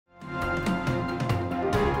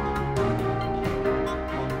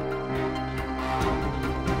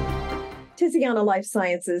Tiziana Life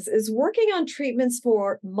Sciences is working on treatments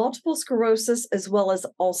for multiple sclerosis as well as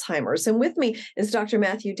Alzheimer's. And with me is Dr.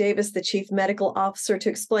 Matthew Davis, the Chief Medical Officer, to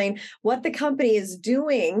explain what the company is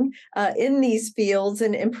doing in these fields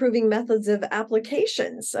and improving methods of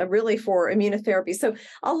applications, really for immunotherapy. So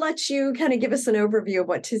I'll let you kind of give us an overview of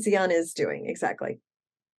what Tiziana is doing exactly.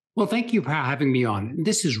 Well, thank you for having me on.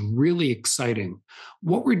 This is really exciting.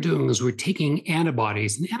 What we're doing is we're taking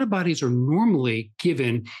antibodies, and antibodies are normally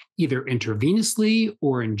given either intravenously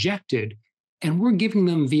or injected, and we're giving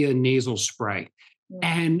them via nasal spray.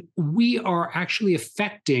 And we are actually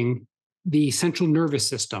affecting the central nervous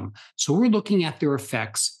system. So we're looking at their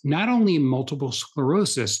effects, not only in multiple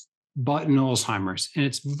sclerosis, but in Alzheimer's. And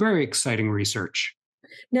it's very exciting research.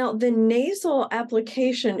 Now, the nasal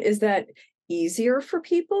application, is that easier for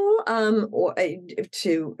people who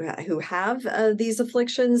have these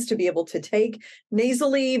afflictions to be able to take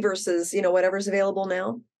nasally versus whatever's available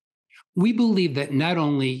now? We believe that not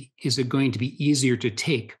only is it going to be easier to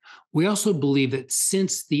take, we also believe that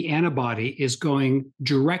since the antibody is going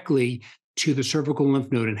directly to the cervical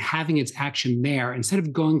lymph node and having its action there, instead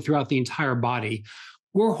of going throughout the entire body,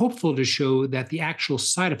 we're hopeful to show that the actual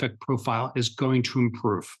side effect profile is going to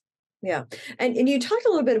improve. Yeah. And you talked a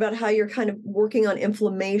little bit about how you're kind of working on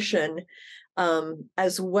inflammation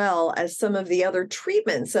as well as some of the other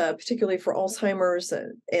treatments, particularly for Alzheimer's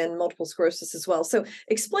and multiple sclerosis as well. So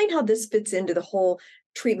explain how this fits into the whole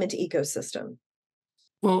treatment ecosystem.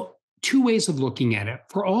 Well, two ways of looking at it.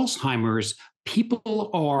 For Alzheimer's, people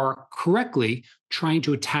are correctly trying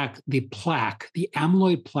to attack the plaque, the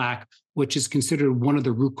amyloid plaque, which is considered one of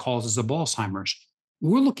the root causes of Alzheimer's.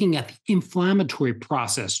 We're looking at the inflammatory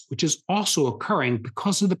process, which is also occurring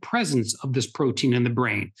because of the presence of this protein in the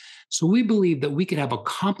brain. So we believe that we could have a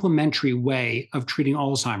complementary way of treating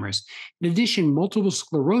Alzheimer's. In addition, multiple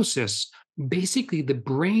sclerosis, basically the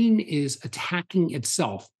brain is attacking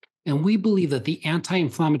itself. And we believe that the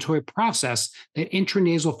anti-inflammatory process that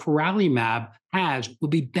intranasal faricimab has will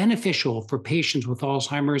be beneficial for patients with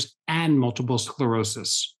Alzheimer's and multiple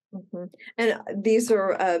sclerosis. Mm-hmm. And these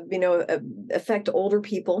are, affect older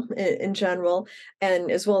people in general,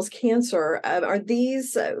 and as well as cancer. Are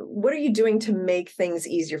these, what are you doing to make things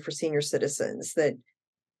easier for senior citizens that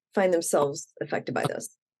find themselves affected by this?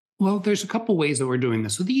 Well, there's a couple ways that we're doing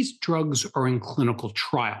this. So these drugs are in clinical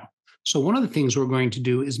trial. So one of the things we're going to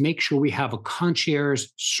do is make sure we have a concierge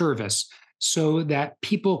service so that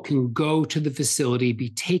people can go to the facility, be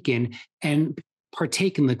taken, and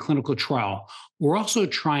partake in the clinical trial. We're also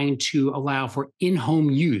trying to allow for in-home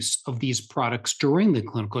use of these products during the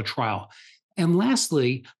clinical trial. And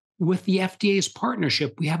lastly, with the FDA's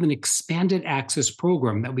partnership, we have an expanded access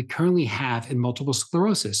program that we currently have in multiple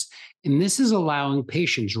sclerosis. And this is allowing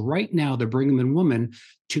patients right now, the Brigham and Women,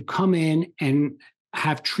 to come in and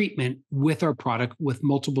have treatment with our product with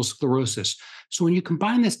multiple sclerosis. So when you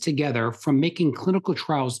combine this together, from making clinical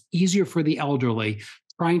trials easier for the elderly,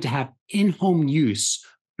 trying to have in-home use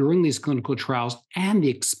during these clinical trials, and the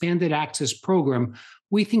expanded access program,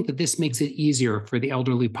 we think that this makes it easier for the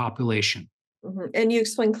elderly population. Mm-hmm. And you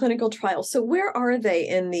explained clinical trials. So where are they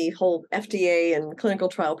in the whole FDA and clinical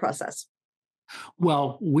trial process?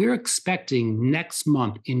 Well, we're expecting next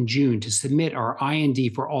month in June to submit our IND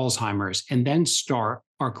for Alzheimer's and then start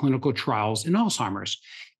our clinical trials in Alzheimer's.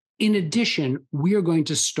 In addition, we are going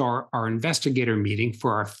to start our investigator meeting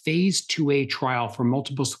for our phase 2A trial for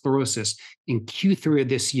multiple sclerosis in Q3 of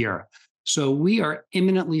this year. So we are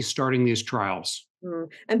imminently starting these trials.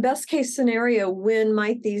 And best case scenario, when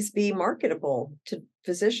might these be marketable to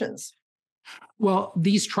physicians? Well,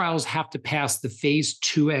 these trials have to pass the phase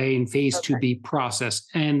 2A and phase 2B process.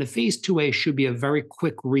 And the phase 2A should be a very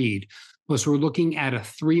quick read, because we're looking at a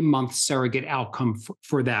 3-month surrogate outcome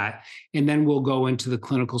for that. And then we'll go into the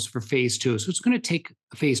clinicals for phase 2. So it's going to take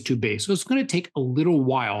phase 2B. So it's going to take a little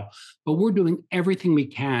while, but we're doing everything we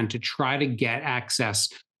can to try to get access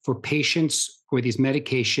for patients for these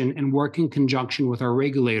medication and work in conjunction with our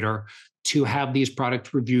regulator to have these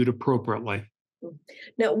products reviewed appropriately.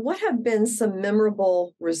 Now, what have been some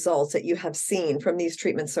memorable results that you have seen from these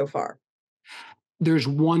treatments so far? There's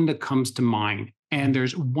one that comes to mind, and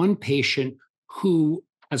there's one patient who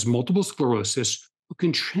has multiple sclerosis who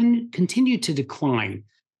continue to decline,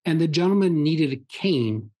 and the gentleman needed a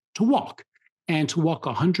cane to walk, and to walk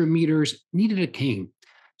 100 meters needed a cane.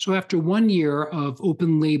 So after 1 year of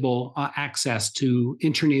open label access to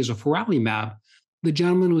intranasal faricimab, the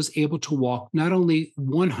gentleman was able to walk not only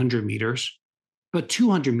 100 meters, but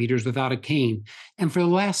 200 meters without a cane. And for the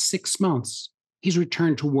last 6 months, he's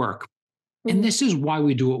returned to work. And this is why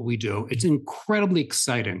we do what we do. It's incredibly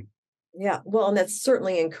exciting. Yeah, well, and that's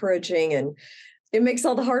certainly encouraging and It makes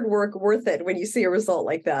all the hard work worth it when you see a result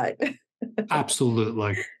like that.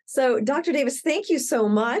 Absolutely. So, Dr. Davis, thank you so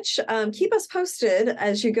much. Keep us posted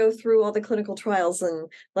as you go through all the clinical trials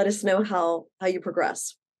and let us know how you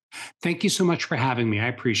progress. Thank you so much for having me. I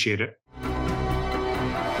appreciate it.